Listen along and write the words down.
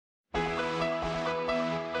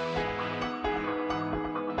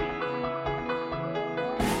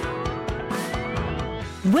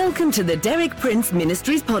Welcome to the Derek Prince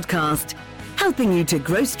Ministries podcast, helping you to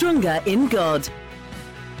grow stronger in God.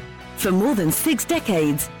 For more than 6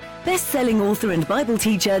 decades, best-selling author and Bible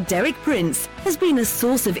teacher Derek Prince has been a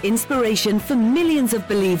source of inspiration for millions of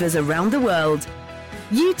believers around the world.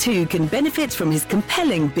 You too can benefit from his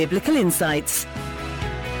compelling biblical insights.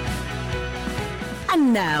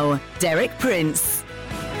 And now, Derek Prince.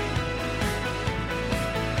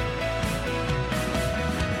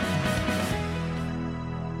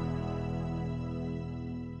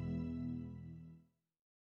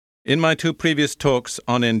 In my 2 previous talks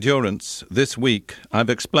on endurance this week,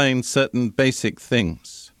 I've explained certain basic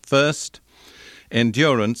things. First,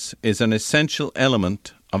 endurance is an essential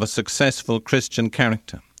element of a successful Christian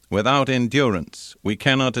character. Without endurance, we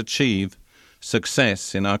cannot achieve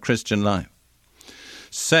success in our Christian life.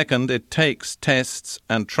 Second, it takes tests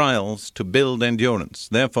and trials to build endurance.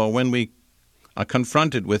 Therefore, when we are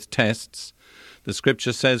confronted with tests, the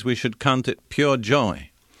Scripture says we should count it pure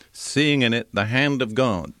joy, seeing in it the hand of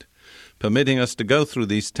God, permitting us to go through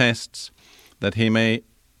these tests, that He may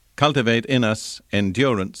cultivate in us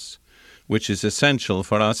endurance, which is essential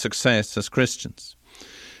for our success as Christians.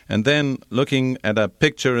 And then, looking at a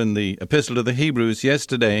picture in the Epistle to the Hebrews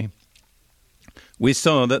yesterday, we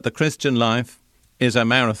saw that the Christian life is a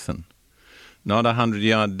marathon, not a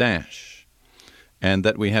 100-yard dash, and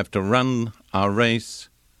that we have to run our race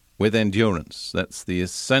with endurance. That's the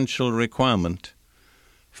essential requirement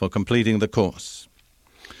for completing the course.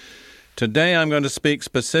 Today I'm going to speak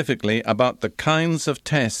specifically about the kinds of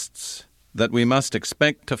tests that we must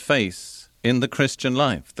expect to face in the Christian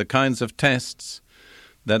life, the kinds of tests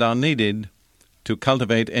that are needed to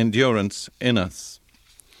cultivate endurance in us.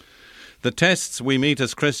 The tests we meet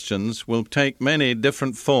as Christians will take many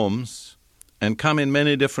different forms and come in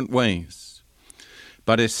many different ways,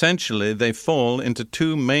 but essentially they fall into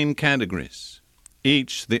 2 main categories,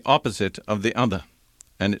 each the opposite of the other.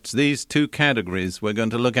 And it's these 2 categories we're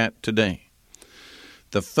going to look at today.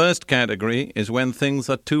 The first category is when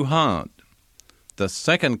things are too hard. The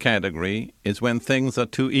second category is when things are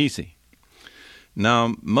too easy.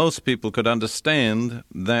 Now, most people could understand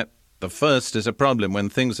that the first is a problem when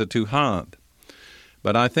things are too hard.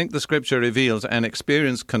 But I think the Scripture reveals and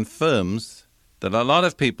experience confirms that a lot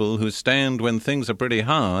of people who stand when things are pretty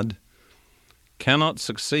hard cannot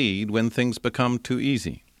succeed when things become too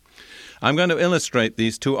easy. I'm going to illustrate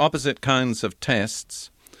these 2 opposite kinds of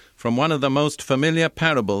tests from one of the most familiar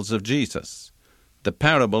parables of Jesus, the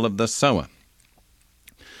parable of the sower.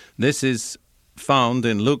 This is found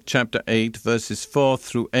in Luke chapter 8, verses 4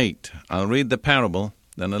 through 8. I'll read the parable,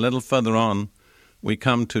 then a little further on, we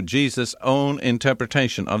come to Jesus' own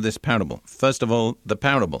interpretation of this parable. First of all, the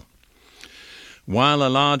parable. While a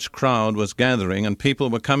large crowd was gathering and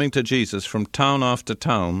people were coming to Jesus from town after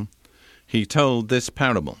town, he told this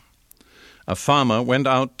parable. A farmer went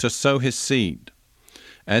out to sow his seed.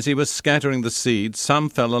 As he was scattering the seed, some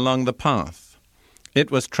fell along the path. It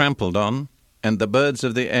was trampled on, and the birds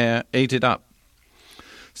of the air ate it up.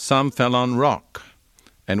 Some fell on rock,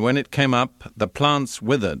 and when it came up, the plants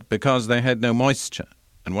withered because they had no moisture.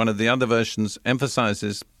 And one of the other versions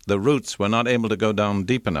emphasizes the roots were not able to go down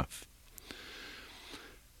deep enough.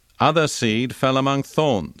 Other seed fell among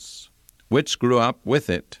thorns, which grew up with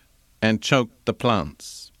it and choked the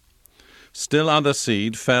plants. Still other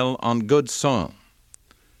seed fell on good soil.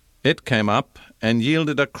 It came up and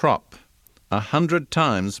yielded a crop 100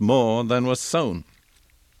 times more than was sown.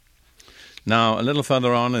 Now, a little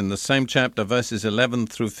further on in the same chapter, verses 11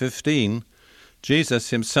 through 15,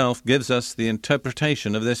 Jesus himself gives us the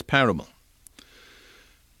interpretation of this parable.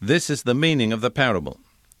 This is the meaning of the parable.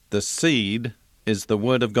 The seed is the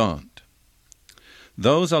word of God.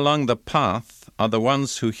 Those along the path are the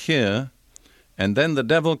ones who hear, and then the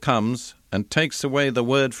devil comes and takes away the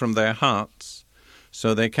word from their hearts,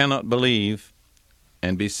 so they cannot believe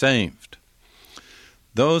and be saved.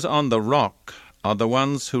 Those on the rock are the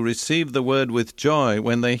ones who receive the word with joy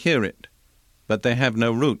when they hear it, but they have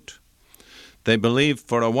no root. They believe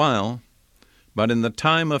for a while, but in the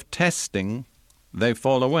time of testing, they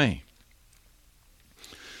fall away.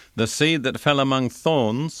 The seed that fell among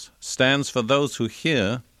thorns stands for those who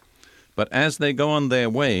hear, but as they go on their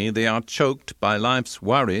way, they are choked by life's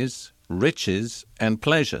worries, riches, and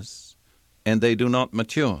pleasures, and they do not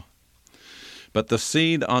mature. But the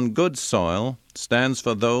seed on good soil stands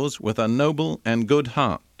for those with a noble and good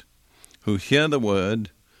heart, who hear the word,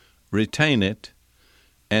 retain it,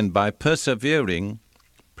 and by persevering,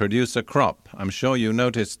 produce a crop. I'm sure you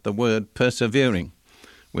noticed the word persevering.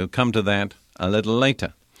 We'll come to that a little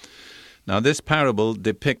later. Now, this parable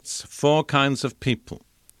depicts 4 kinds of people,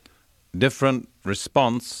 different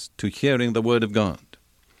response to hearing the Word of God.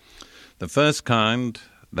 The first kind,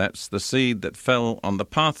 that's the seed that fell on the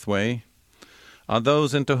pathway, are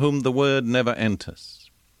those into whom the word never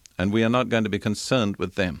enters, and we are not going to be concerned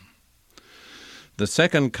with them. The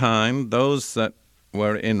second kind, those that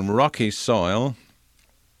were in rocky soil,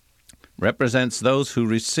 represents those who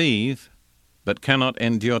receive but cannot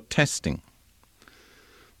endure testing.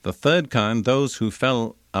 The third kind, those who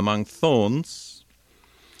fell among thorns,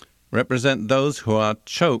 represent those who are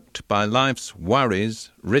choked by life's worries,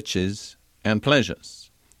 riches, and pleasures.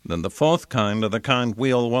 Then the fourth kind are the kind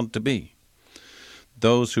we all want to be,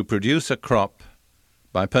 those who produce a crop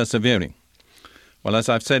by persevering. Well, as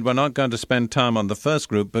I've said, we're not going to spend time on the first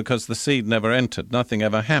group because the seed never entered. Nothing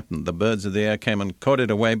ever happened. The birds of the air came and caught it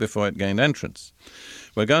away before it gained entrance.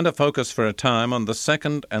 We're going to focus for a time on the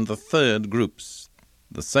second and the third groups.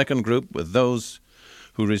 The second group with those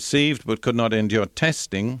who received but could not endure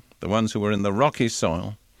testing, the ones who were in the rocky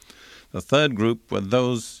soil. The third group were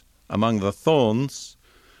those among the thorns,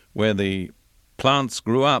 where the plants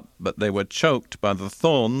grew up, but they were choked by the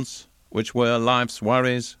thorns, which were life's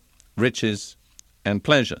worries, riches, and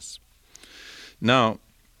pleasures. Now,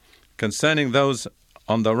 concerning those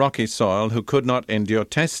on the rocky soil who could not endure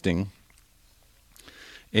testing,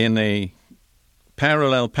 in a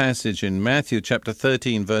parallel passage in Matthew chapter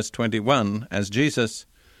 13, verse 21, as Jesus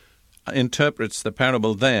interprets the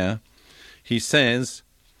parable there, he says,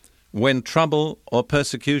 when trouble or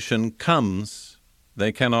persecution comes,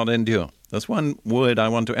 they cannot endure. There's one word I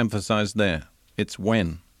want to emphasize there. It's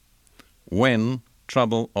when. When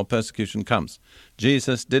trouble or persecution comes.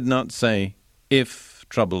 Jesus did not say if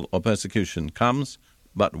trouble or persecution comes,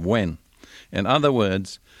 but when. In other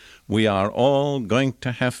words, we are all going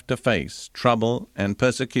to have to face trouble and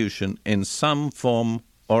persecution in some form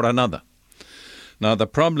or another. Now, the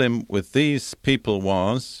problem with these people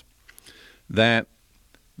was that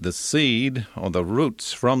the seed, or the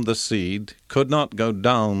roots from the seed, could not go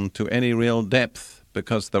down to any real depth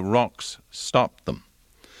because the rocks stopped them.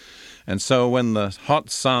 And so when the hot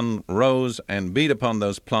sun rose and beat upon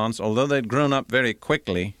those plants, although they'd grown up very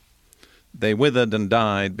quickly, they withered and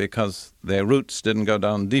died because their roots didn't go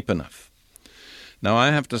down deep enough. Now, I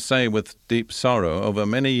have to say with deep sorrow, over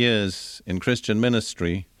many years in Christian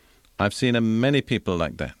ministry, I've seen many people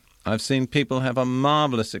like that. I've seen people have a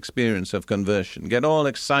marvelous experience of conversion, get all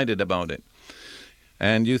excited about it.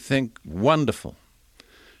 And you think, wonderful.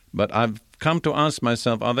 But I've come to ask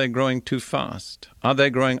myself, are they growing too fast? Are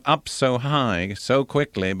they growing up so high, so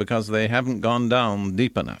quickly, because they haven't gone down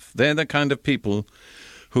deep enough? They're the kind of people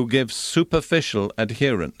who give superficial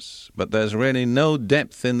adherence, but there's really no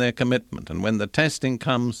depth in their commitment. And when the testing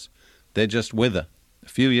comes, they just wither. A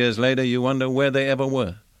few years later, you wonder where they ever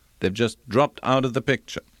were. They've just dropped out of the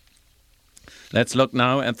picture. Let's look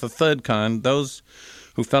now at the third kind, those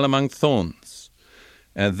who fell among thorns.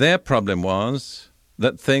 Their problem was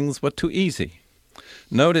that things were too easy.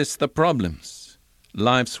 Notice the problems: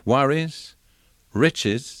 life's worries,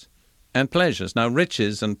 riches, and pleasures. Now,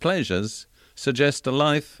 riches and pleasures suggest a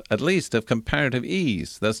life, at least, of comparative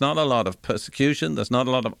ease. There's not a lot of persecution. There's not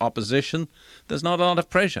a lot of opposition. There's not a lot of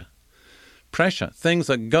pressure. Things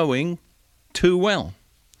are going too well.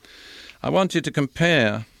 I want you to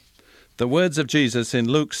compare the words of Jesus in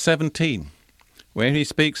Luke 17, where he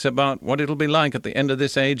speaks about what it'll be like at the end of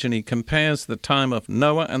this age, and he compares the time of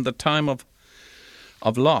Noah and the time of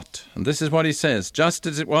Lot. And this is what he says: just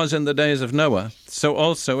as it was in the days of Noah, so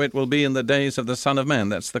also it will be in the days of the Son of Man.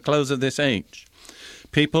 That's the close of this age.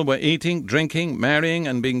 People were eating, drinking, marrying,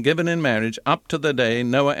 and being given in marriage up to the day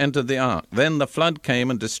Noah entered the ark. Then the flood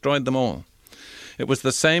came and destroyed them all. It was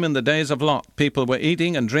the same in the days of Lot. People were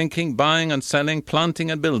eating and drinking, buying and selling,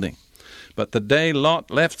 planting and building. But the day Lot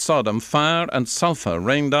left Sodom, fire and sulfur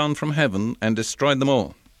rained down from heaven and destroyed them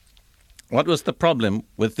all. What was the problem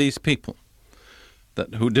with these people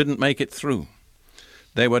who didn't make it through?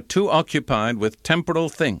 They were too occupied with temporal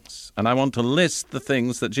things, and I want to list the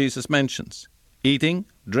things that Jesus mentions: eating,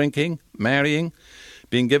 drinking, marrying,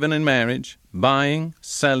 being given in marriage, buying,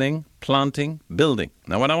 selling, planting, building.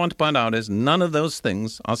 Now, what I want to point out is none of those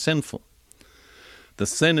things are sinful. The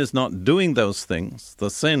sin is not doing those things. The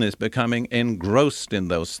sin is becoming engrossed in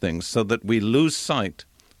those things so that we lose sight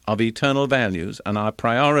of eternal values and our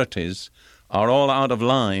priorities are all out of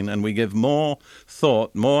line, and we give more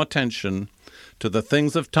thought, more attention to the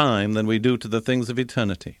things of time than we do to the things of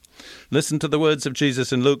eternity. Listen to the words of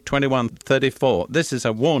Jesus in Luke 21:34. This is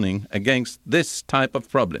a warning against this type of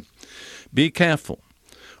problem. Be careful,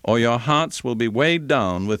 or your hearts will be weighed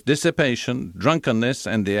down with dissipation, drunkenness,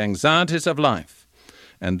 and the anxieties of life,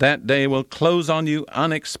 and that day will close on you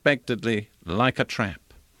unexpectedly like a trap.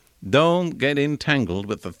 Don't get entangled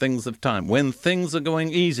with the things of time. When things are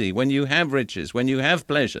going easy, when you have riches, when you have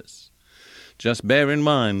pleasures, just bear in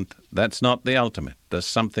mind that's not the ultimate. There's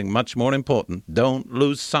something much more important. Don't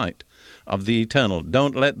lose sight of the eternal.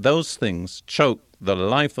 Don't let those things choke the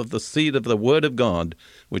life of the seed of the Word of God,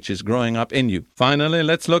 which is growing up in you. Finally,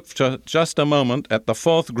 let's look for just a moment at the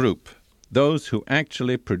fourth group, those who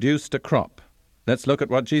actually produced a crop. Let's look at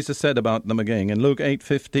what Jesus said about them again in Luke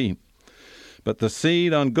 8:15. But the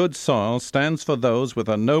seed on good soil stands for those with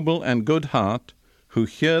a noble and good heart who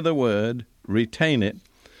hear the word, retain it,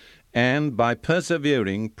 and by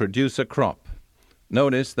persevering produce a crop.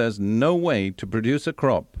 Notice there's no way to produce a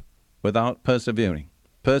crop without persevering.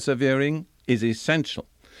 Persevering is essential.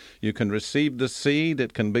 You can receive the seed,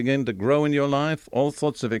 it can begin to grow in your life, all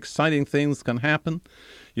sorts of exciting things can happen.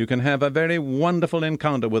 You can have a very wonderful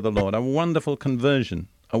encounter with the Lord, a wonderful conversion,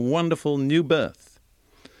 a wonderful new birth.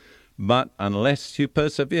 But unless you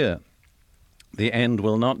persevere, the end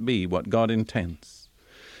will not be what God intends.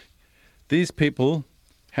 These people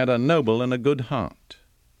had a noble and a good heart.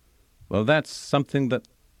 Well, that's something that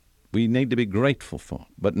we need to be grateful for.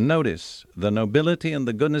 But notice, the nobility and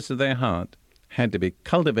the goodness of their heart had to be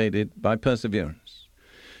cultivated by perseverance.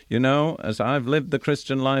 You know, as I've lived the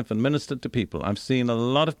Christian life and ministered to people, I've seen a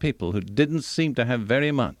lot of people who didn't seem to have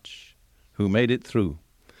very much, who made it through.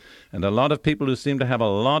 And a lot of people who seem to have a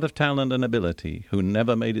lot of talent and ability, who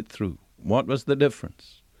never made it through. What was the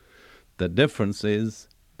difference? The difference is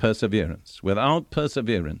perseverance. Without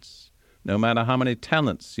perseverance, no matter how many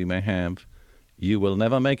talents you may have, you will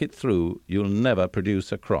never make it through. You'll never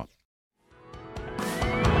produce a crop.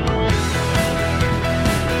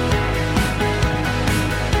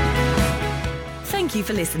 Thank you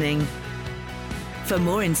for listening. For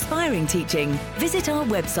more inspiring teaching, visit our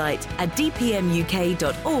website at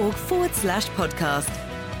dpmuk.org/podcast.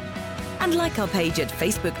 And like our page at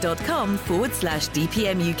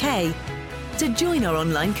facebook.com/dpmuk to join our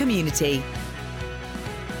online community.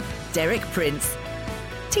 Derek Prince,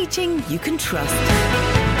 teaching you can trust.